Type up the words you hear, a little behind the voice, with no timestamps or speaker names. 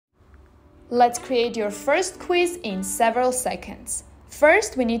Let's create your first quiz in several seconds.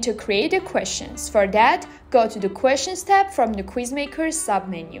 First, we need to create the questions. For that, go to the Questions tab from the Quizmaker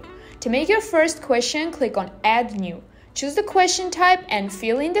submenu. To make your first question, click on Add New. Choose the question type and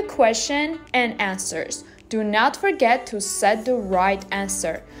fill in the question and answers. Do not forget to set the right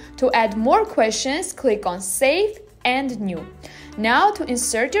answer. To add more questions, click on Save and New. Now, to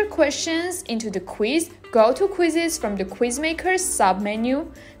insert your questions into the quiz, go to Quizzes from the Quizmaker submenu,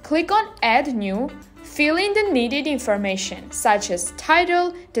 click on Add New, fill in the needed information such as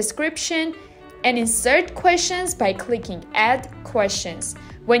title, description, and insert questions by clicking Add Questions.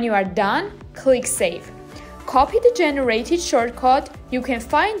 When you are done, click Save. Copy the generated shortcode. You can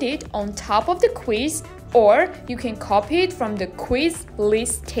find it on top of the quiz, or you can copy it from the quiz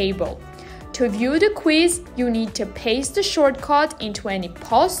list table. To view the quiz, you need to paste the shortcode into any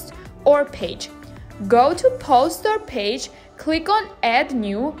post or page. Go to Post or Page, click on Add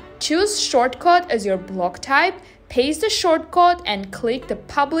New, choose Shortcode as your block type, paste the shortcode and click the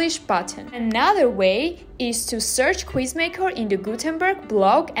Publish button. Another way is to search Quizmaker in the Gutenberg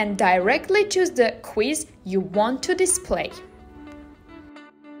blog and directly choose the quiz you want to display.